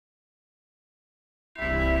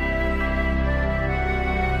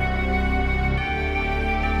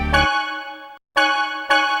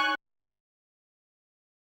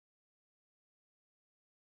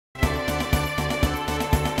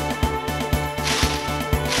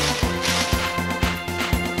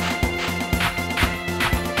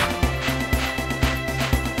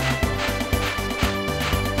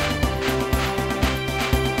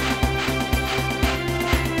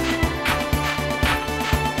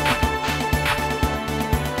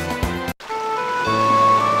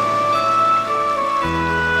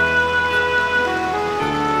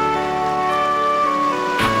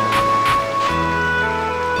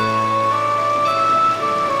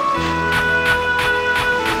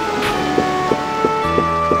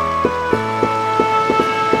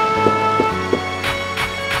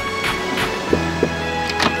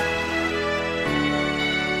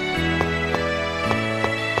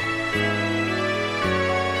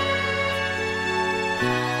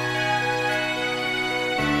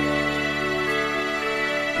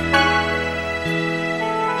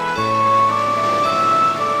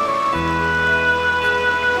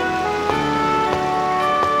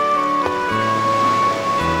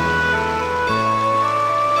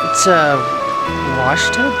It's a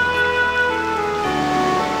wash tub?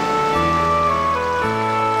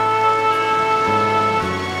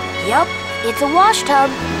 Yup, it's a wash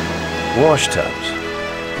tub. Wash tubs.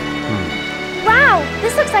 Wow,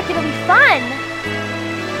 this looks like it'll be fun.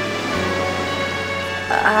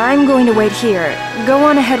 I'm going to wait here. Go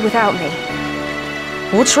on ahead without me.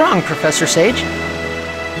 What's wrong, Professor Sage?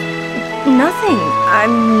 Nothing.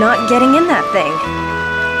 I'm not getting in that thing.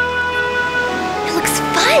 It looks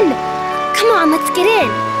fun. Come on, let's get in.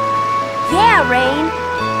 Yeah, Rain.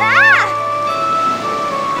 Ah!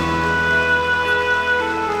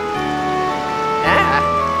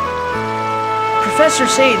 Professor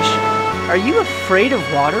Sage, are you afraid of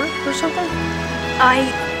water or something?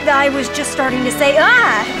 I was just starting to say,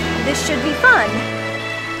 this should be fun.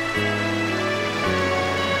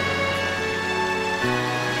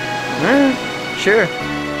 Sure.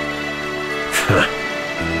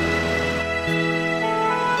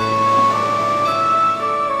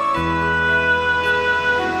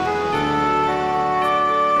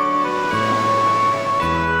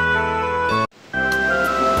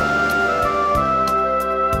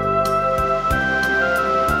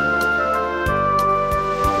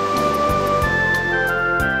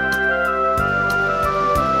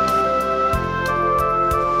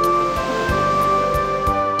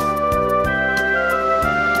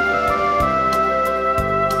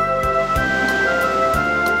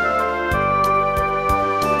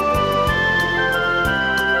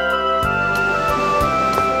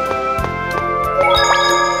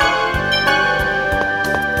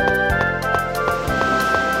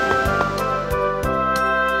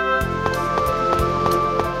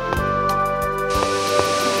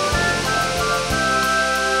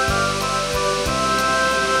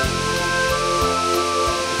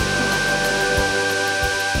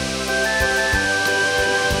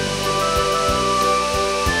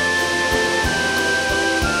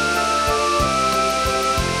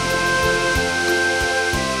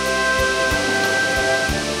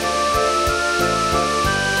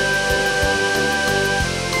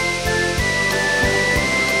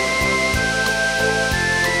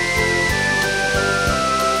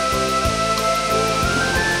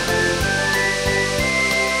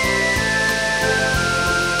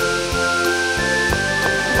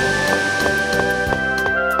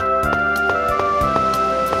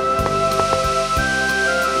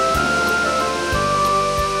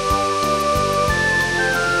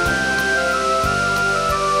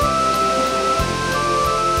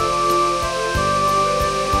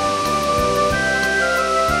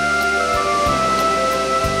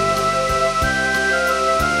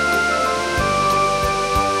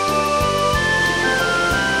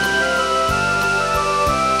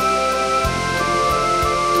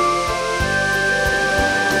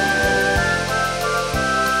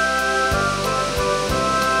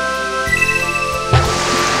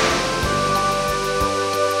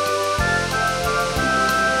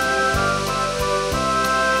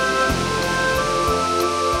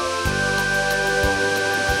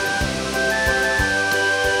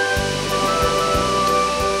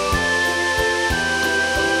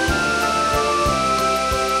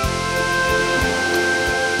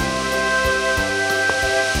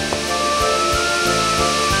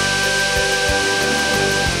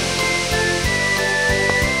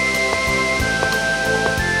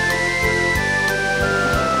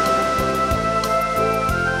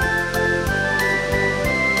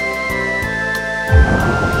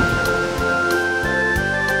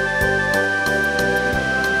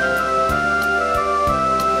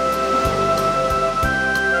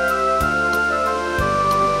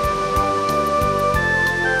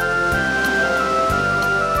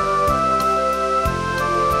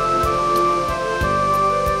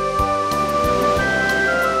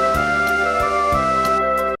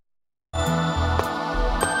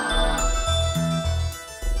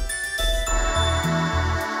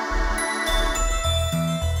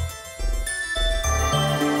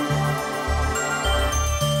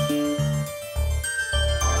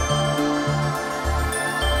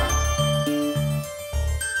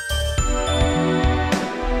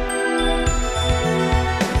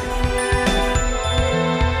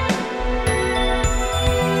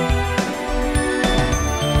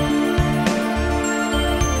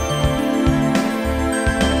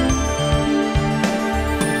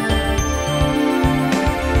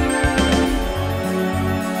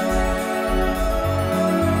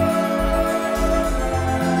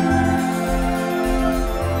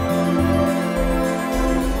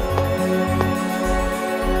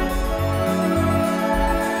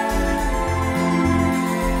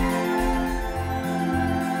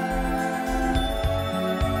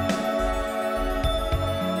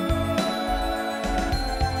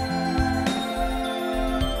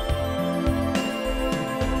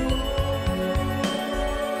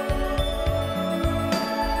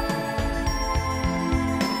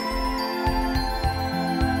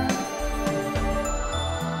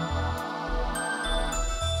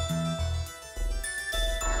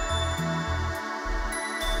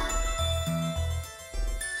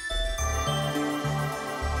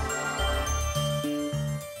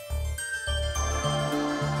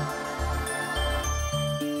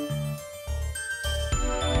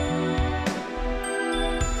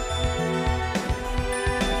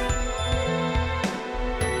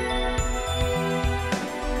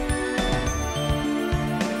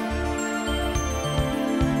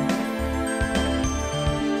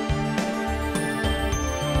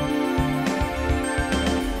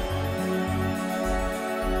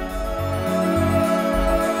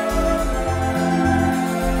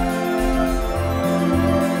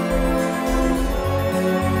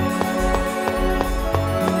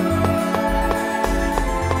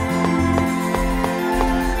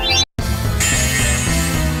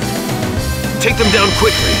 Take them down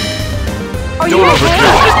quickly. Are Don't you overdo okay?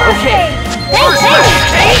 it. Okay. First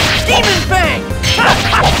Hey, Demon Fang!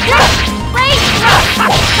 Wait!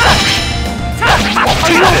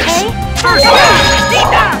 Are you okay? First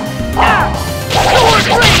Demon! Sword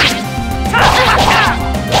Blade!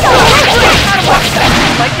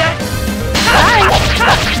 Like that?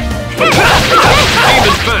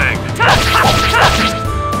 Demon Fang!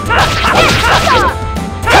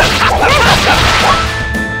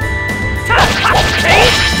 Hey,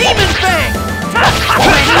 Demon Fang!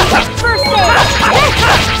 First aid!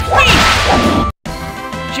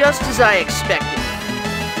 Just as I expected.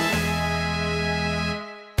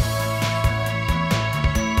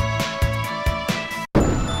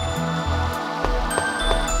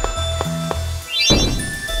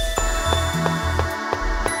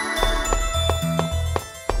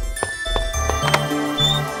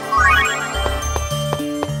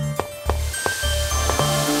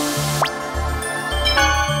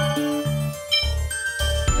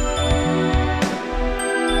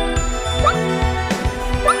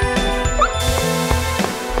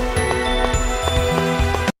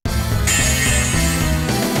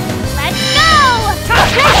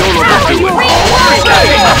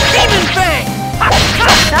 Demon Fang!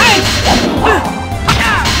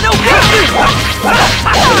 No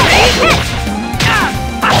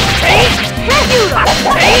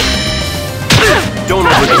Don't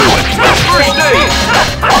overdo it. First aid!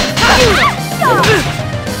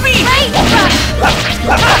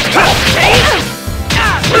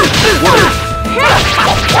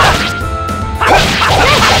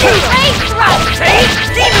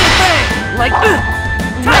 Demon Fang! Like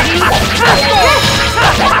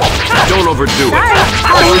Don't overdo it.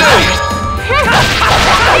 First aid!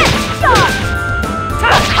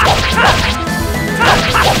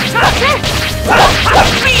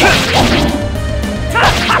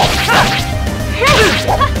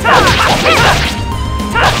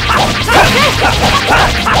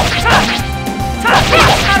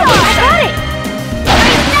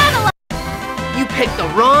 You picked the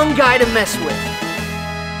wrong guy to mess with.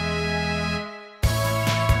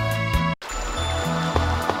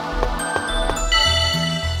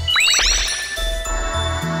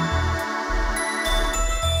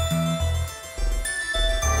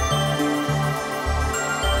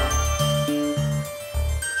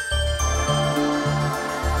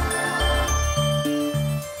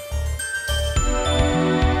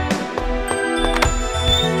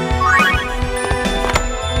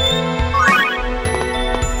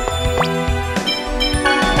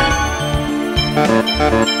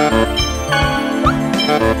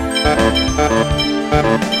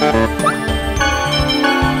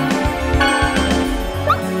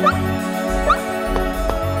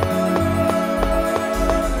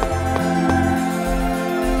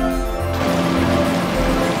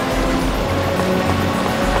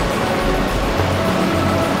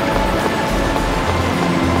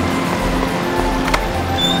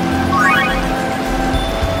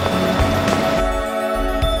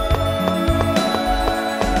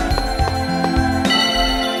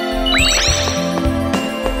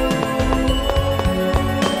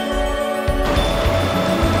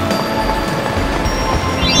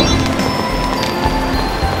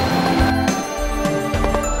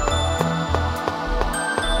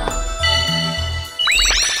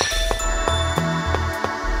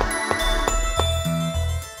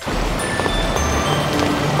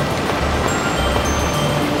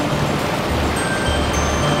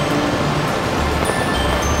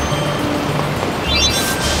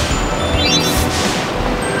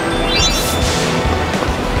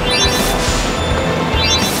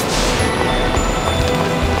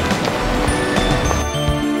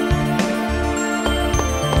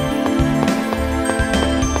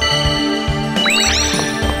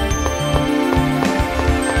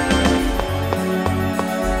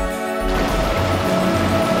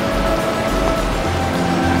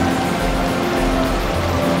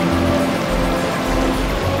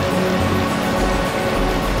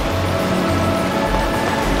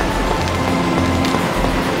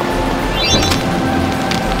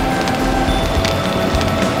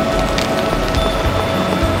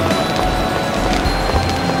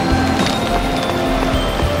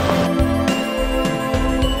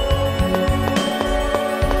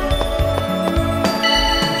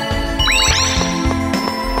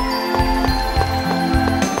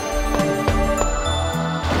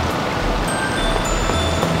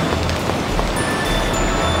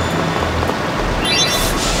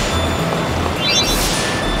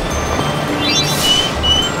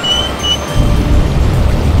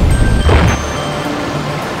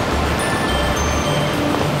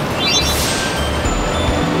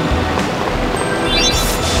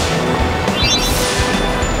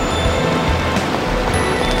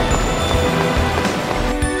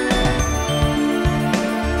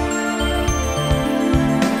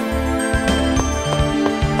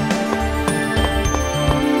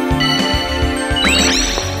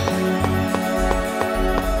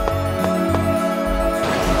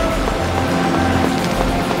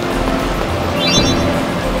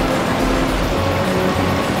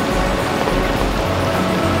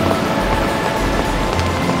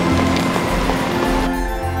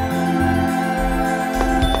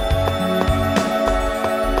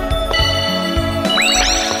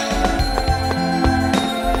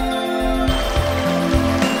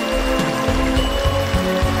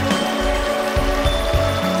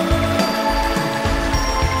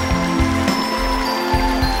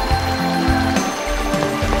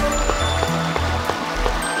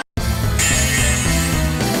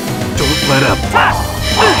 let up.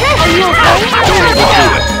 Are you okay? Don't overdo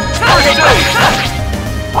it. First aid!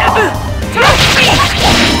 First aid!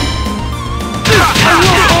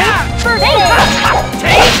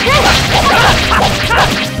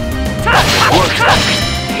 Work.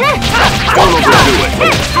 Don't overdo it.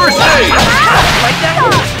 First aid! Like that?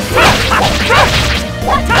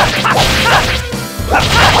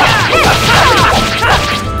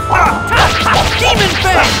 Demon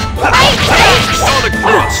Fang! Sonic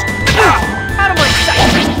thrust! Out of my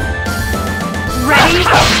sight! Ready?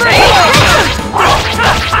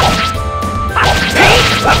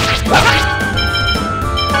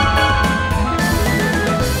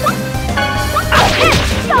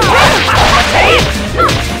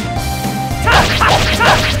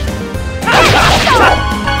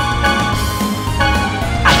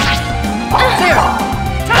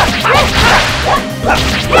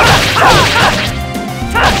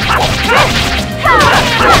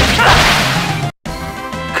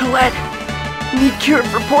 Colette, need cure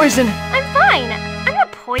for poison. I'm fine. I'm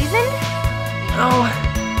not poisoned. Oh,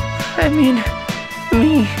 I mean,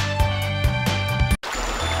 me.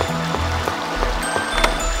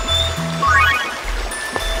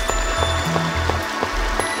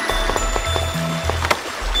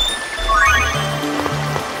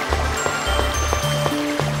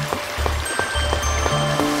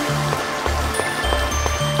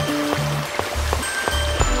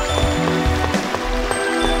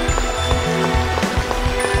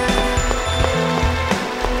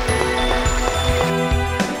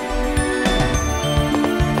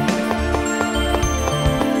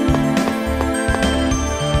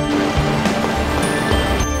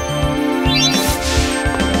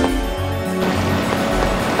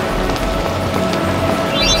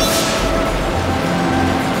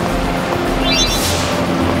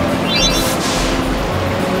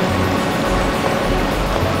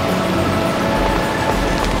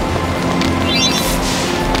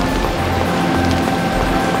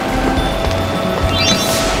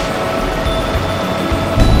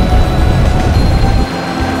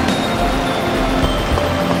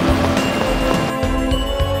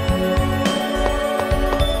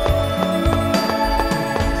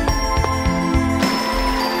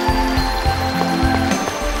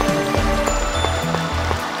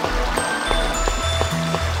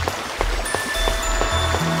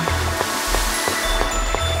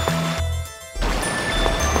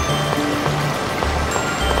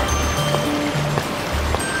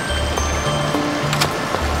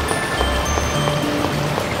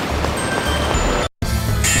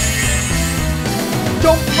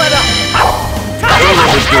 Don't let up! Don't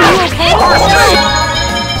overdo Are you it. okay? First aid!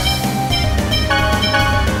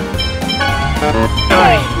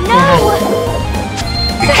 No!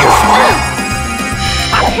 Be careful.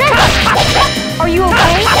 Are you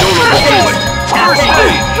okay? Don't overdo it. First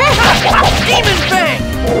aid! Demon Fang!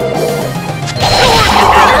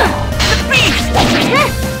 The beast!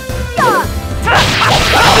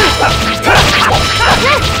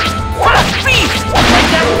 Beast! Like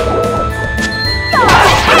that?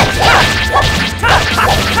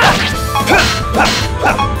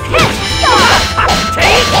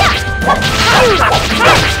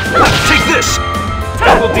 Take this!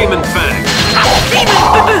 Double Demon Fang!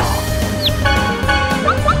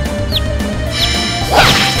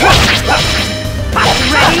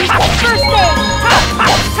 Ready? First aid!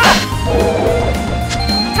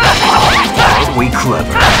 Aren't we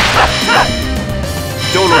clever?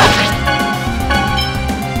 Don't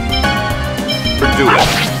overdo it.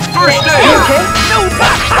 First aid! Okay? No!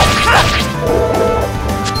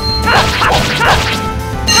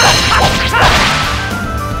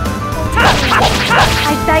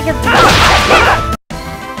 I beg of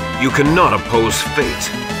you. You cannot oppose fate.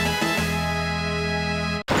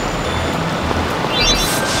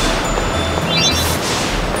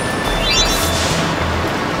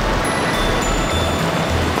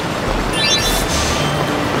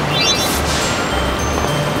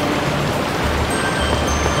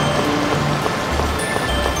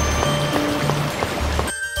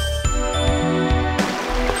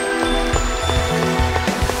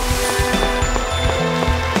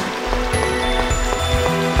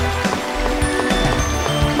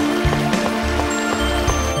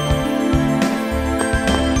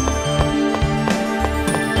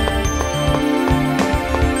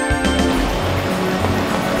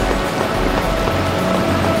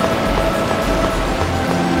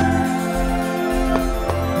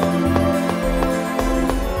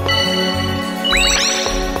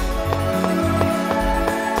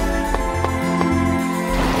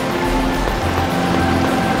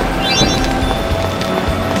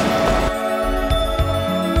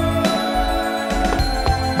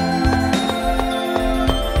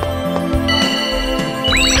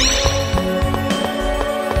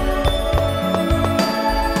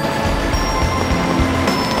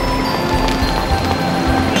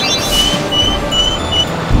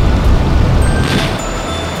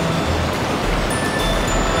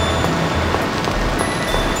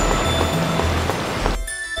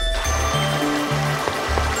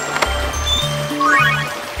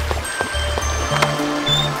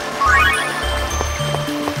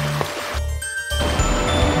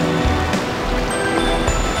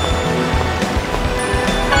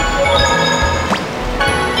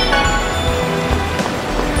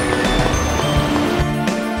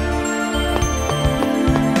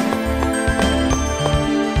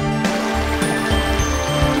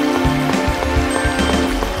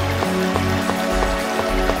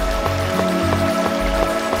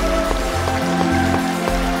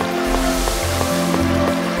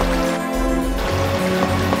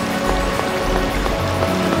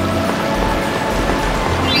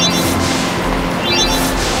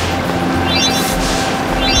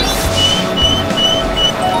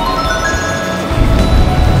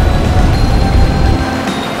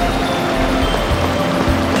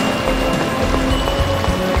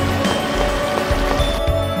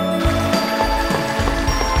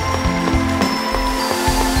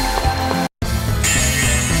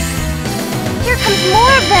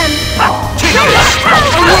 Take this!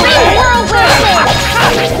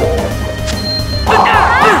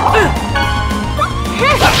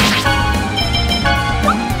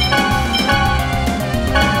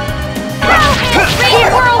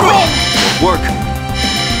 Work!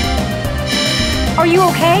 Are you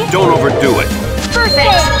okay? Don't overdo it!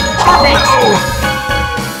 Perfect! Perfect!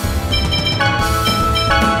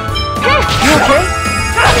 You okay?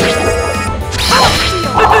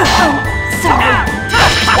 Sorry.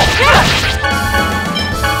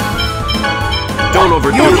 Don't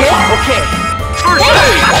overdo You okay? it! Okay. First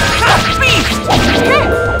aid! Beast!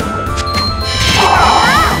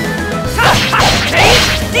 Hey!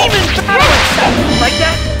 Demon power! Like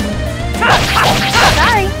that?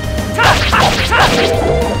 Sorry.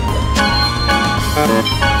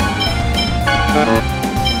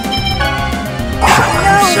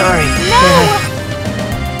 I'm sorry.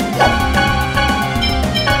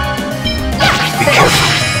 Be careful!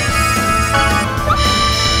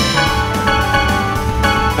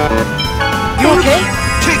 You okay?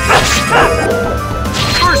 Take this!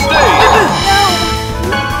 First aid!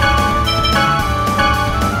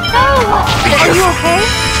 Be Are you careful! okay?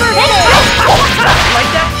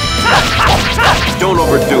 Like that? Don't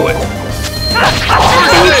overdo it!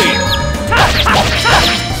 First aid!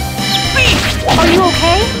 Are you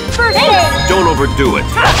okay? First aid. Don't overdo it!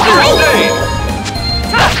 First aid!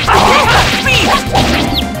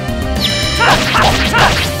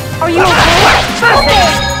 Are you okay? First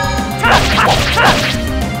aid.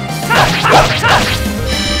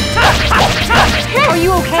 Are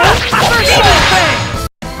you okay? First aid.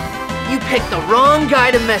 You picked the wrong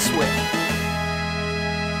guy to mess with.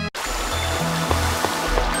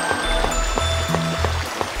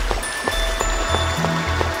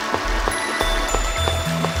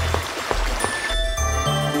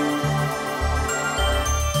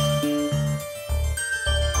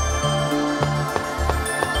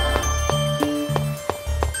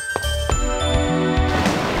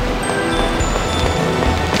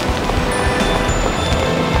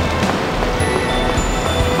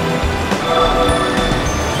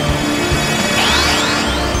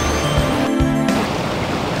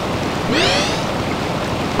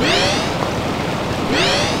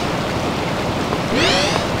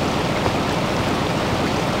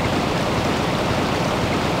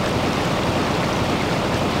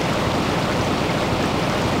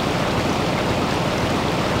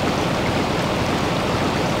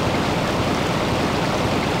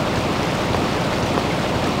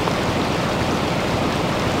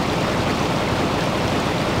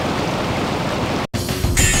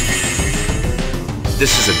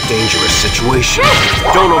 This is a dangerous situation.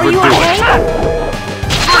 Don't overdo okay? it.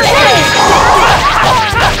 First aid!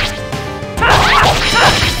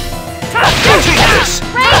 Take this!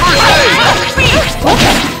 First aid!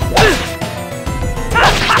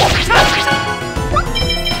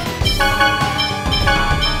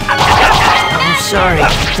 I'm sorry.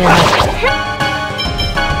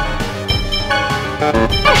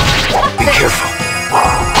 Be careful.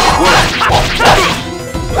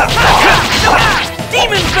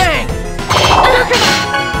 Demon Fang!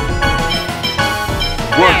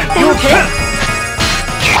 Work! You okay?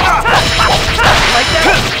 Like that?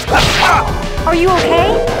 Are you okay?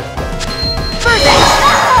 First aid.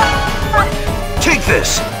 Take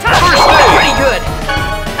this! First aid! Pretty good.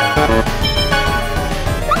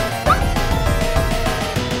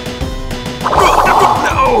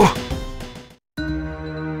 No!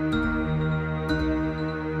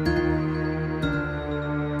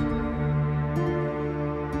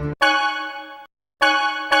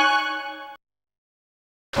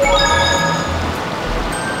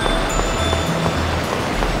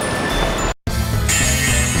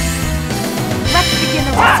 Let's begin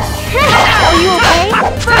the lesson. Are you okay?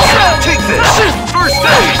 First aid. Take this! First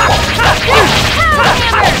aid!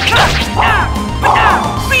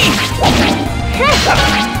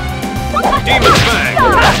 Demon Fang!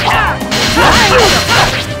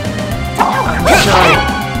 I'm sorry.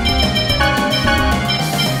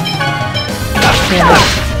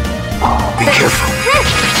 Be careful.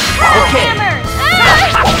 Okay.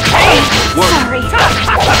 Work! Sorry.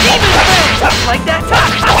 Demon Fang! Like that?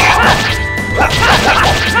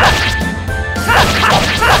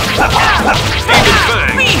 Demon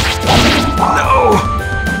Fang! No!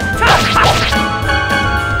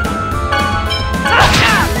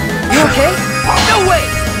 You okay? No way!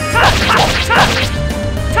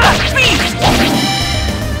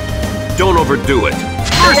 Don't overdo it.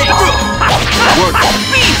 First work.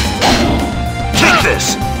 Take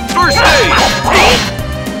this. First aid.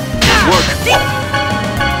 Work.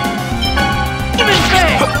 Demon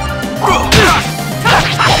Fang!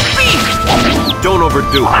 Don't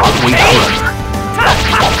overdo it. Aren't we clever?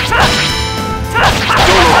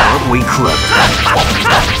 Aren't we clever?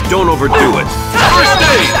 Don't overdo it. First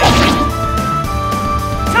aid!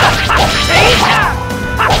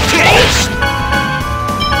 Taste!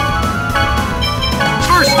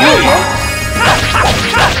 First aid!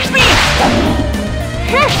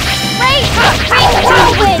 Wait! Don't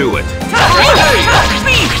overdo it. First aid!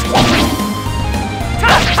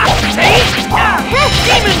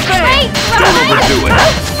 Demon Fang! Don't overdo it.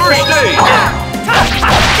 First aid!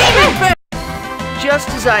 Demon Fang! Just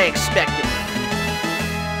as I expected.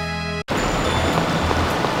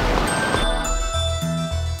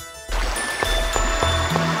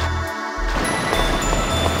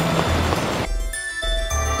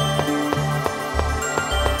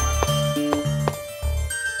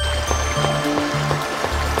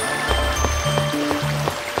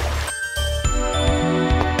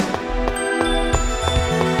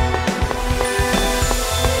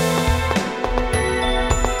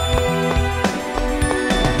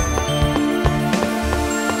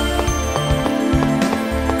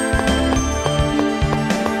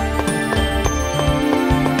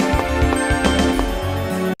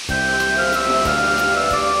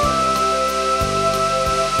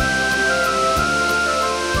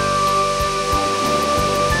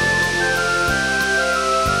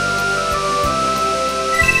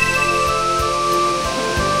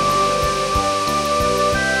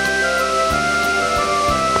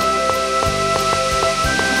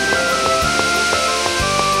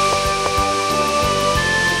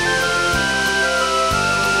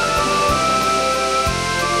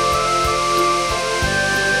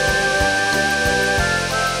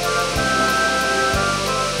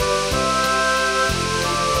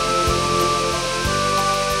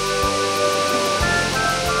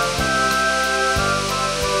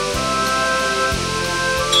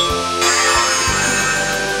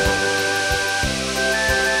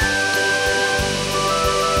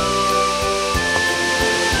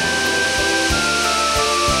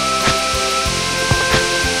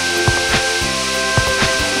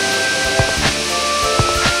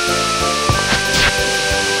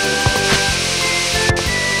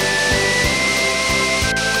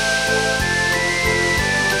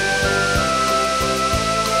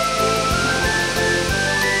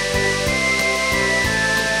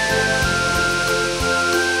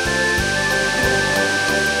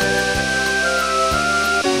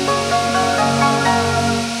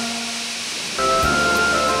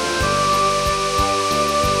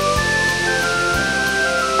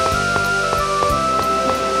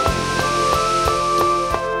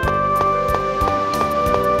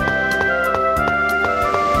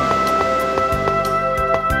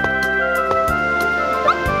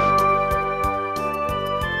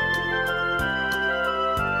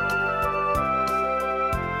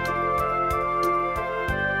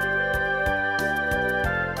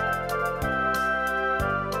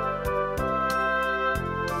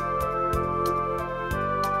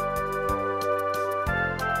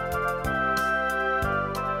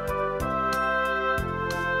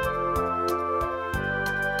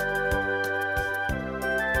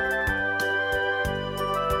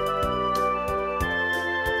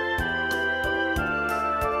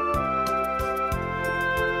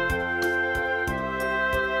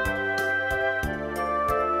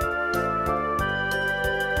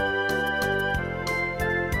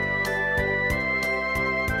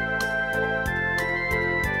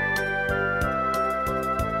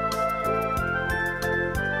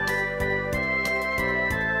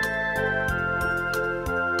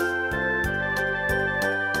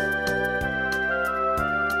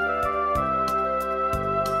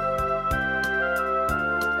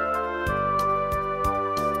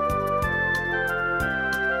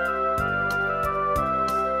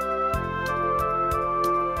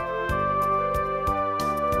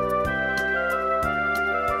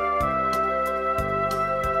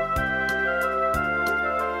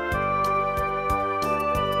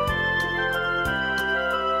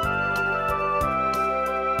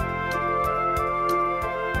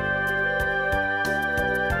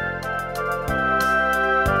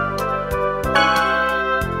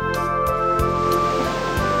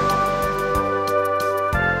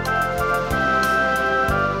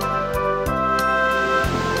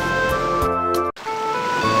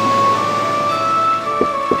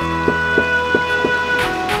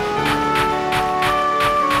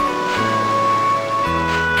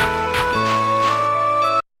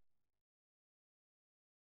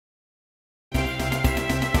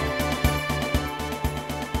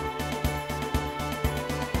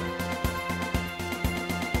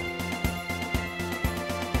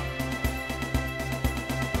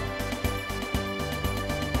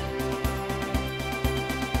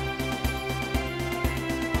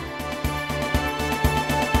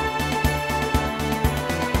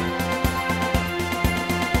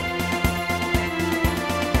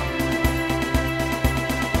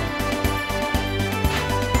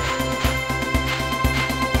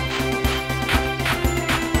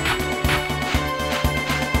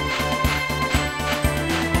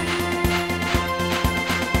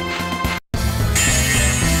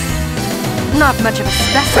 not much of a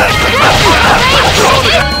specimen.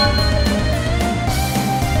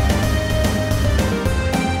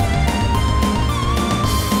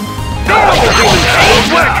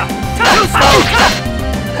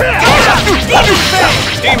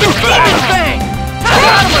 Demon Fang!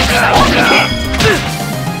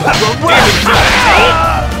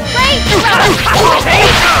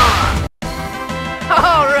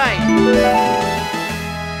 All right.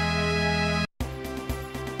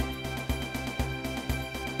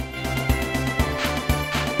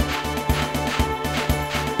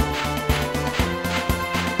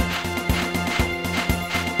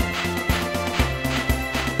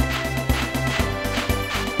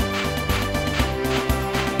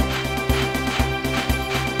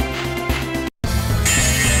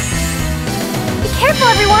 Careful,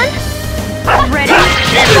 everyone! Ready?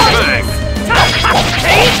 Demon Fang!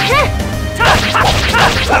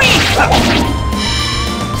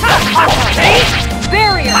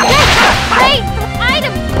 Barrier! Wait!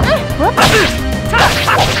 Item!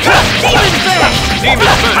 Demon Fang!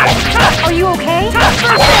 Are you okay?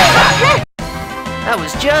 I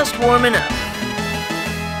was just warming up.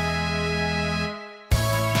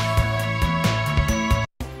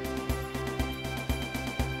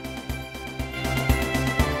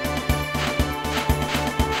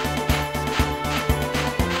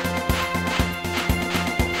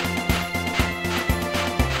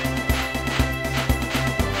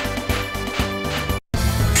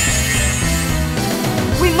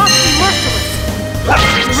 We must be merciless!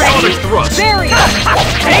 Sonic Thrust! Barrier!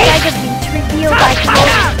 Magazines revealed by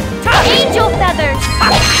Angel feathers!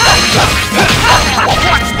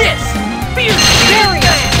 Watch this! Fierce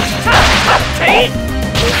Barrier! Demon Fang!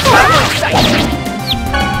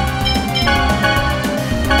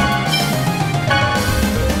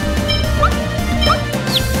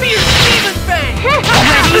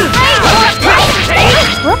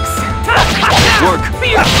 Whoops! Work!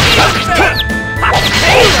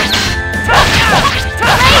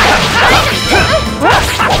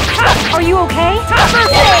 Are you okay?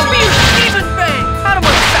 Demon Fang! Out of my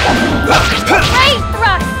sight! Great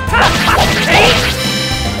thrust!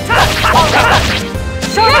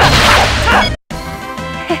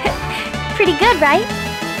 Pretty good, right?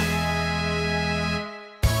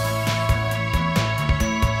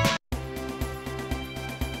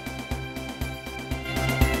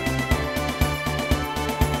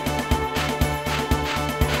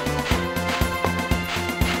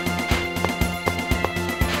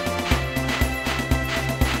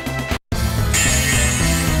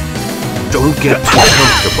 Don't get too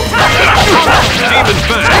comfortable. Demon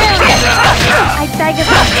Fang! I beg of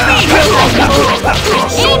you.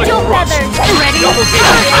 Angel feathers! Ready?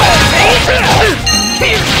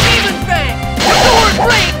 Fierce Demon Fang! Sword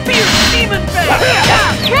Blade! Fierce Demon Fang!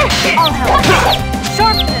 I'll help.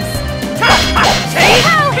 Sharpness!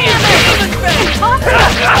 Fierce Demon Fang!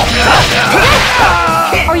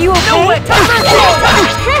 Are you okay? No way!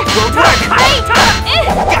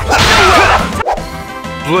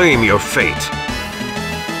 Blame your fate.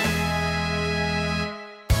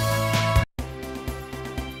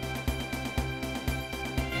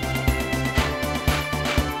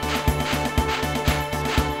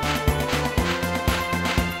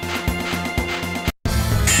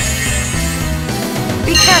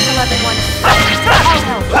 Be careful, everyone. I'll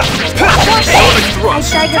help. Sonic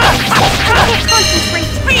Thrust! I beg of you. I can't concentrate.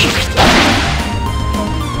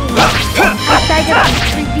 I beg of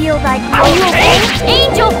you, reveal thy glory. Are you okay?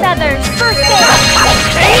 Angel feathers! First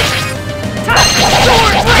aid!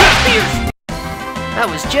 Sword Blade! Fierce! I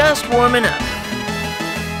was just warming up.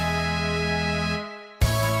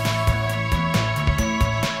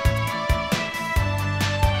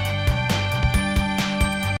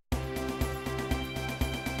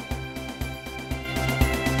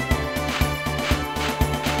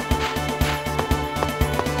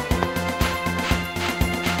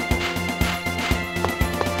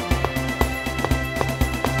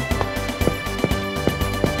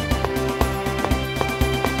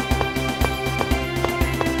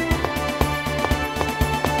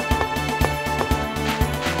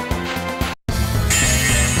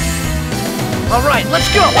 All right, let's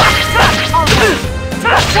go.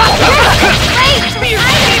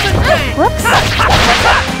 Whoops!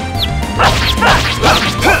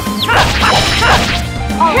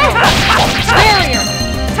 Barrier!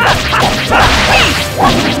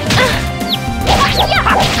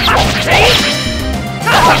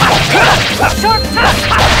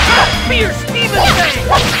 Fierce Demon Fang!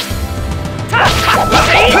 Sword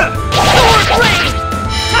Blade!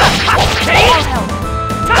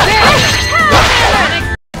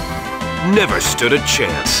 Never stood a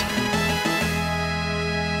chance.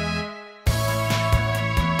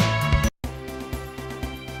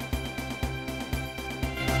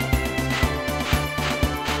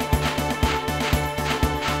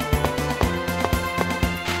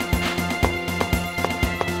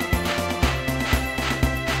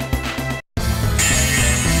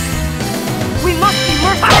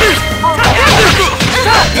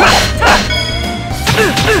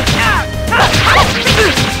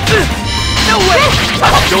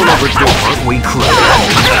 Don't overdo it. Aren't we clever?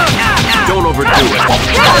 Don't overdo it.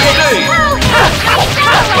 First aid!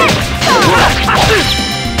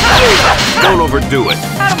 Don't overdo it.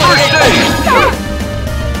 First aid!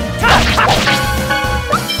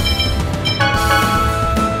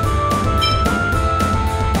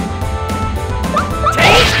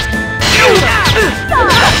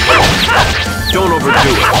 Don't overdo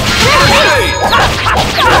it. First aid!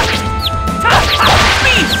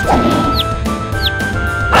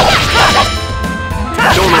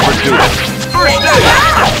 Don't overdo it. First aid!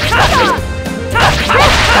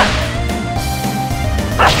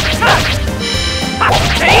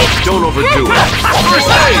 Don't overdo it. First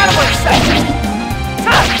aid!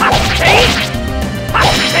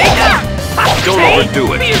 Don't overdo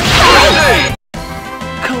it. First aid!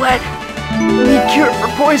 Colette, need cure for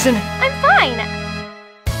poison. I'm fine.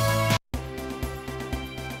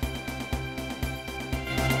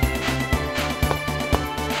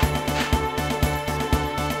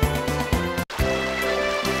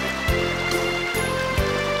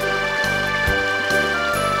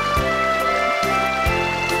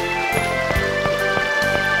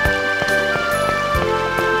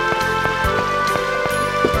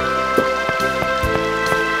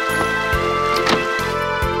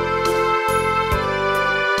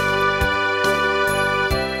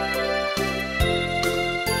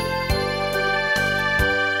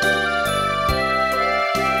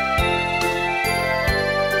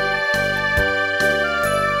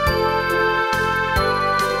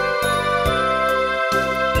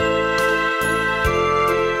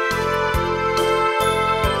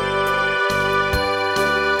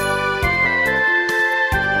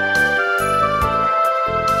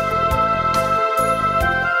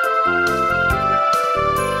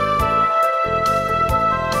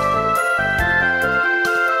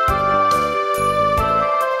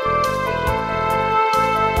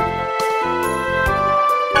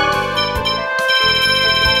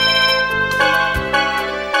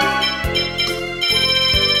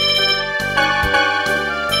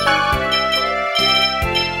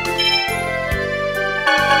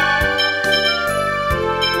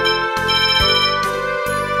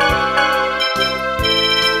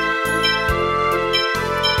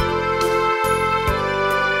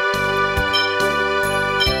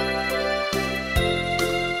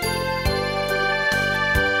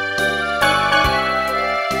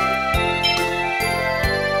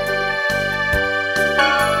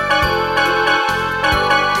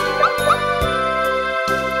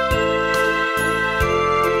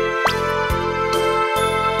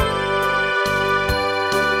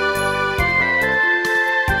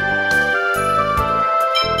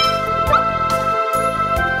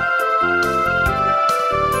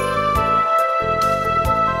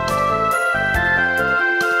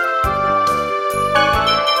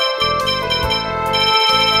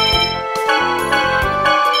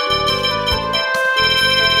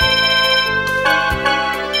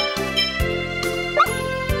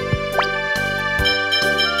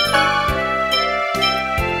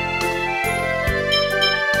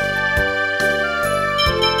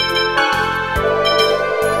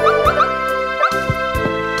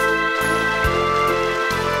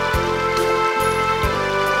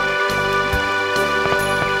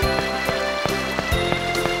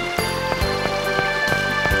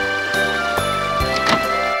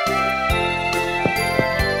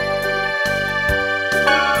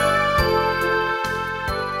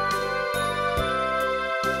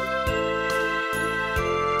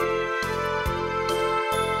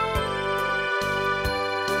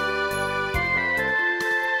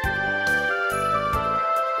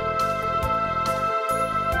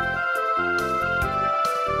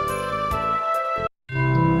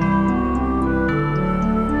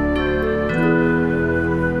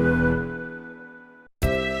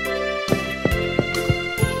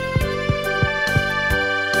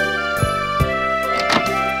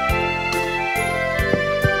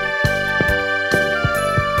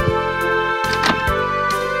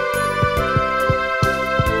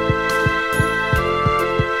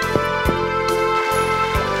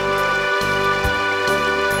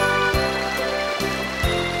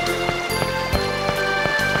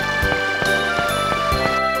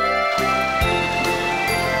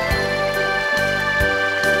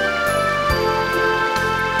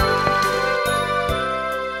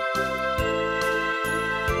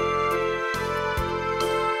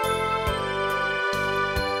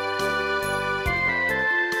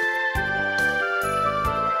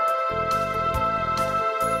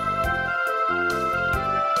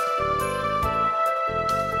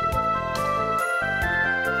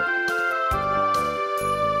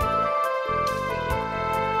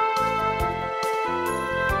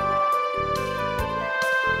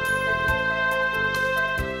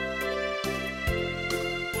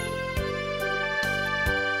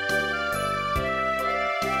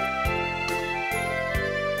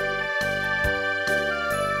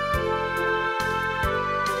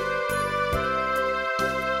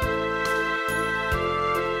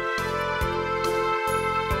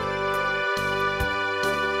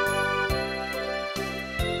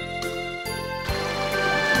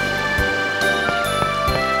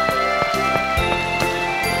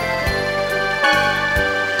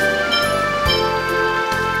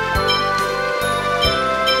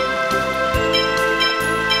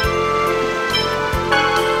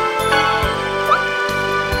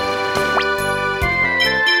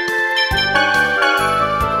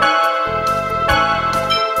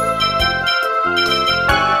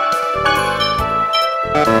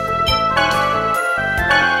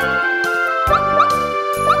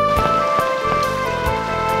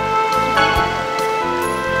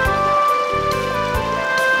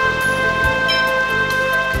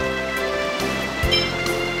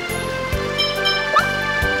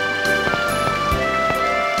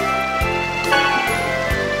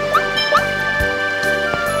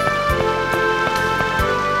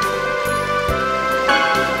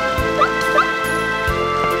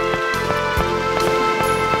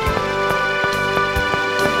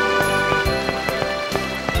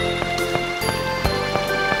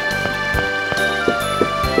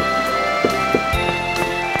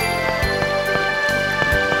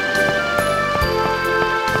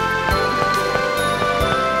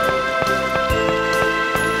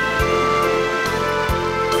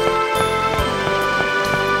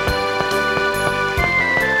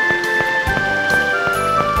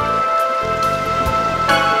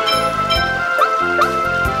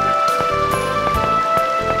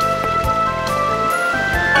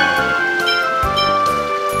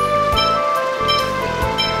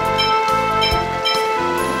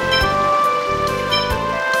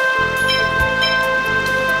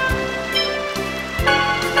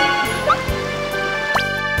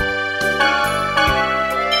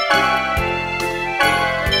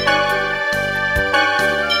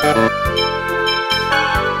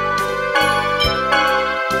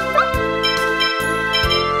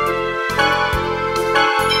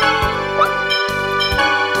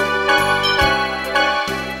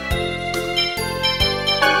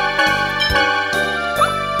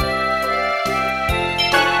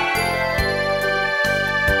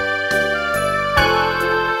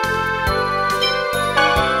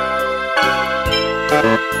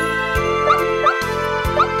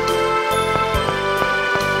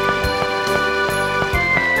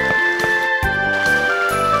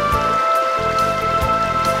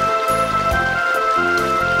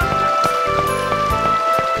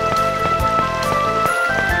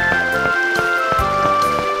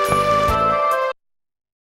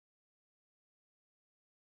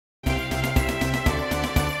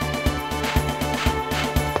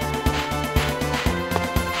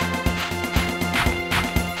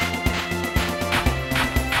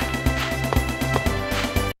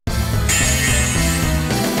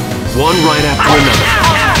 One right after another.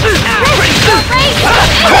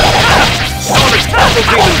 Sonic Tackle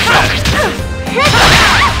Demon Fang!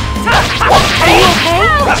 Are you okay?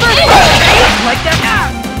 Like that?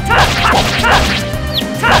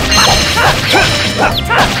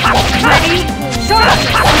 Ready? Sharp!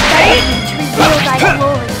 Okay? To reveal thy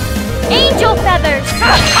glory. Angel feathers!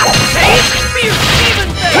 Take Fierce Demon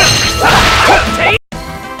Fang! Take!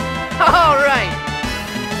 All right.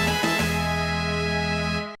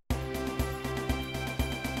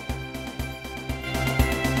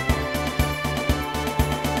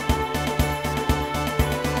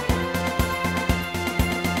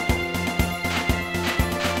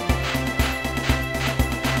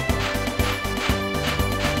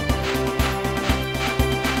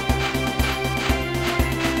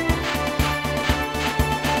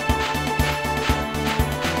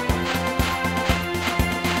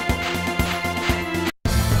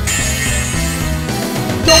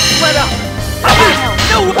 Don't let up!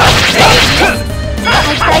 No! I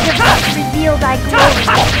beg of thee to reveal thy glory.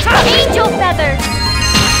 Angel feathers!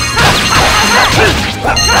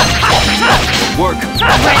 Work!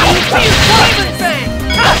 Ready? Fierce Demon Fang!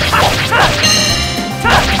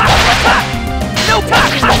 No!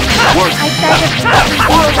 Work! I beg of thee to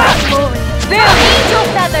reveal thy glory. Angel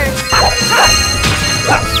feathers!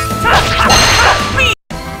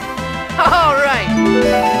 All right.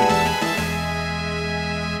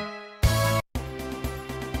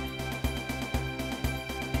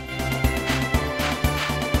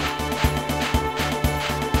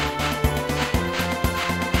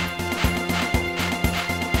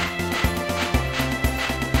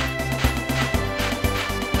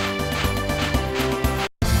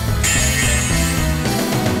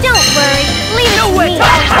 Don't worry, leave it to me.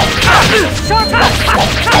 Sharp! I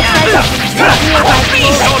beg of thee to reveal thy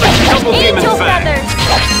glory. Sonic Double Demon Angel Fang! feathers!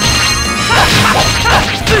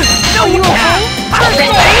 No, Are you okay?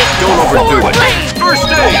 Don't overdo it! First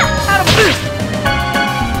aid! Out of this!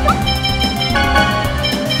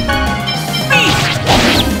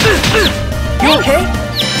 You okay?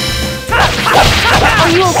 Are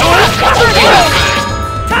you okay?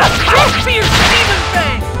 Fierce Demon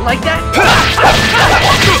Fang! Like that?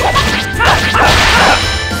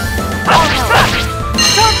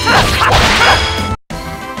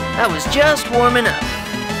 That was just warming up.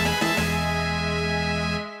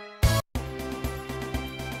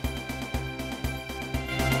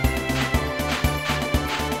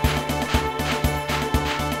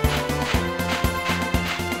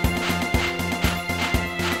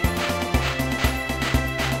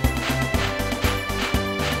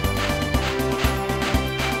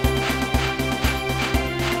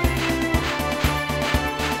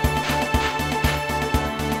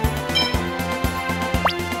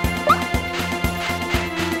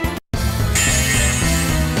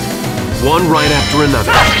 One right after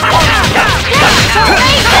another.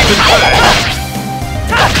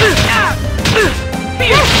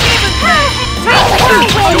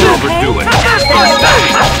 Don't overdo it. First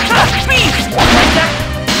aid!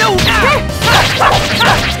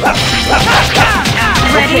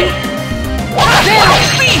 Ready?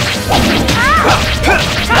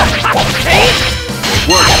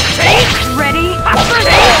 Work! Ready?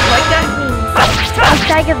 Like that? I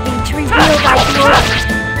beg of thee to reveal thy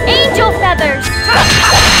glory. Angel feathers!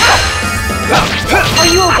 Are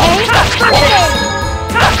you okay?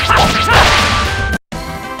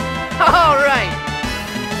 All right.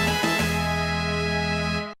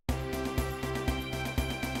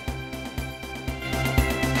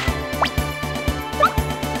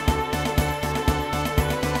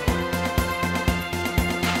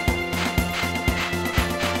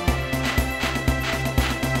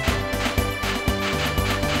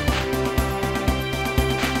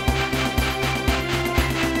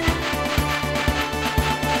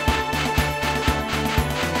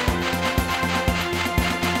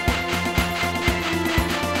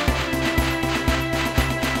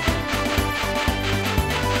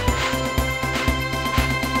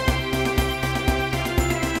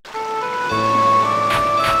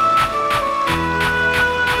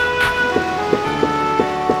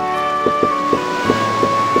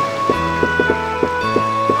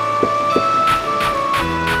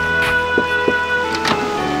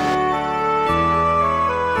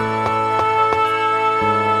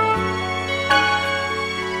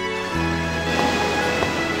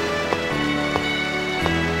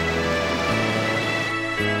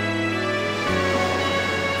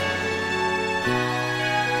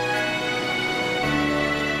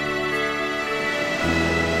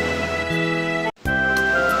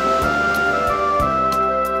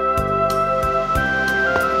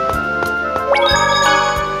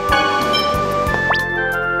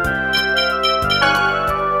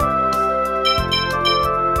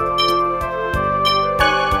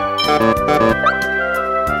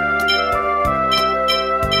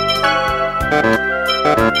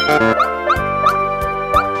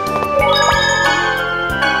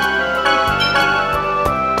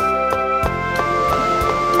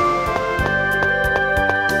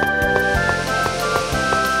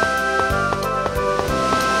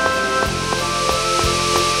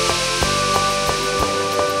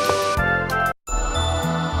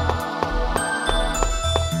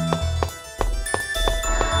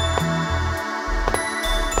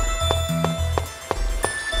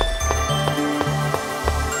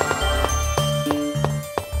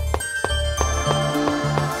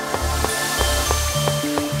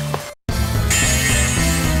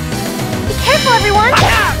 Careful, everyone!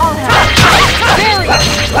 I'll help. Barry!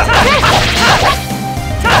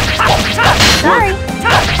 Sorry.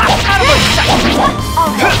 I'll help.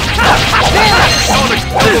 Barry! Sonic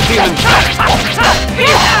double demon attack!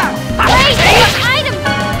 Wait! Item!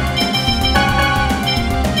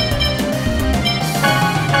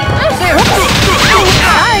 Sorry.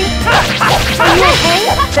 Are you okay?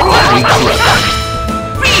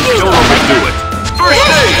 Don't overdo it! First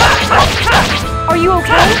aid! Are you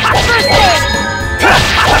okay? First aid!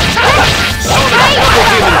 Sonic double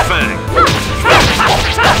demon fang!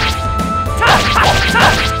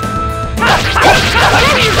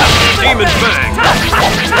 Demon fang!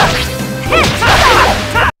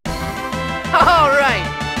 All right.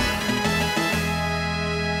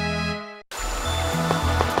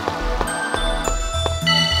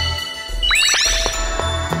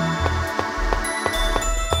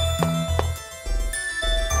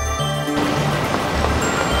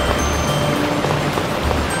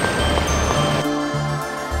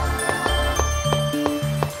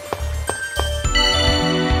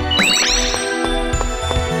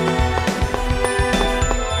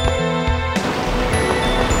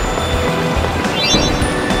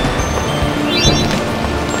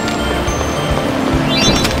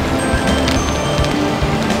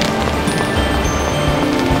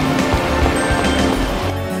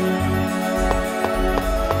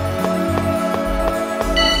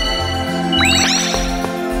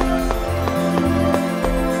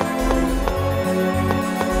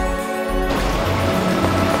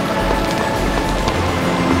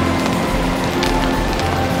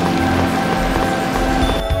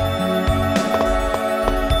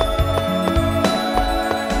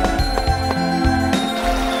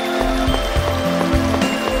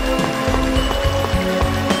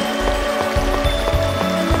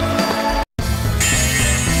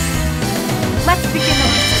 Let's begin the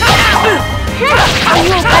Are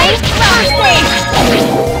you okay? First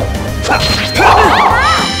aid!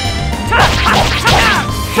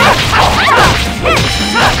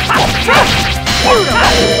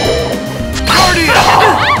 Guardian!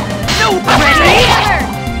 No, Ready?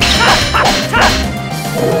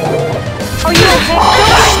 Are you okay?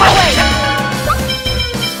 Don't get my way!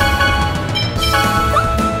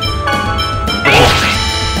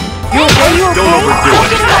 Are you okay? Don't overdo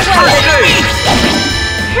it! First aid!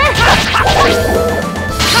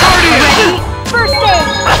 Guardian! First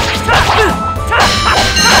aid!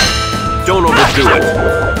 Don't overdo it!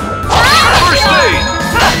 First aid!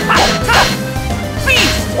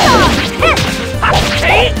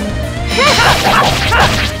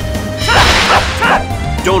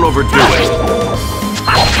 Don't overdo it!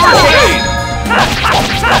 First aid!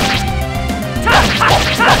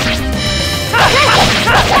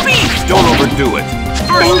 Don't overdo it!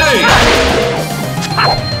 First aid!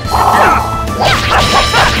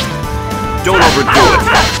 Don't overdo it!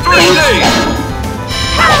 First aid!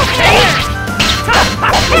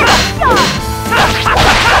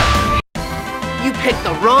 you picked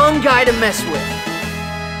the wrong guy to mess with.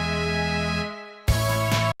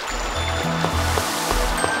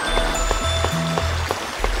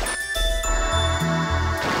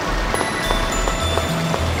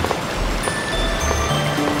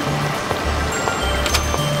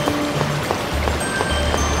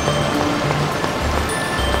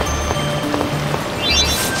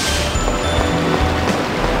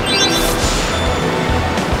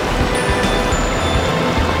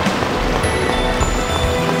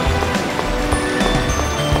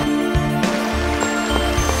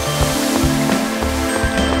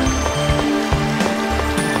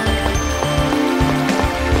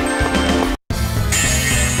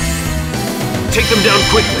 Take them down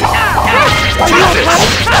quickly! Take this!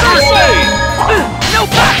 First aid! No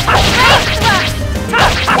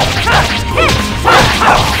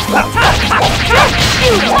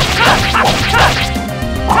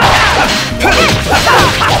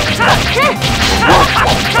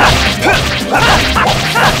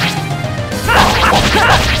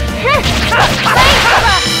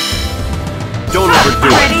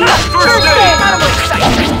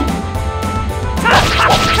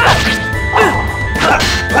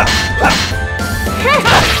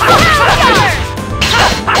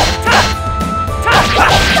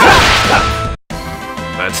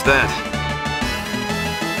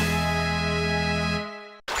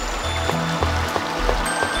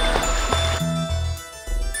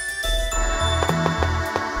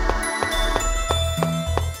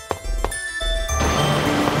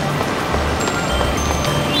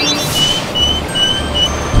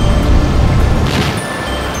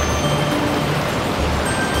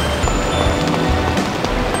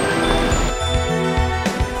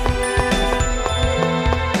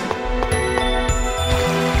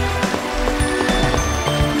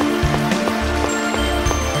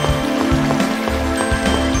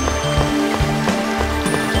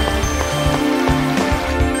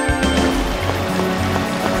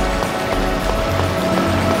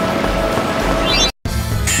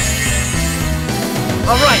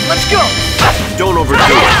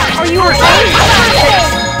you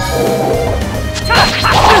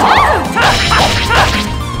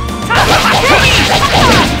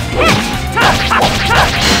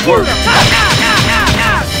Work.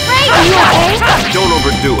 Are you okay? Don't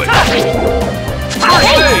overdo it.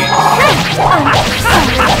 Hey! Stage.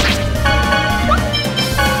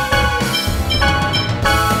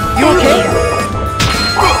 You okay?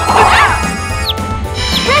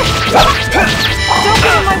 Don't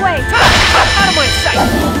get in my way! Out of my sight!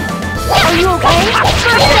 Are you okay?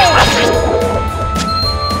 First aid!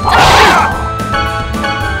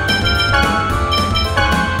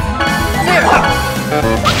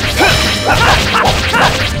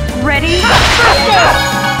 Ready? First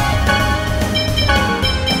aid!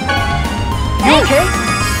 You okay?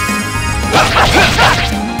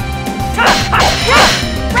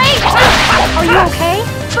 Right! Are you okay?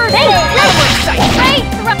 First aid! Right!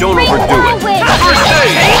 Don't Right overdo it. forward. First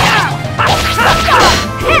aid.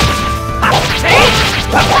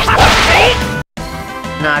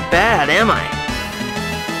 Not bad, am I?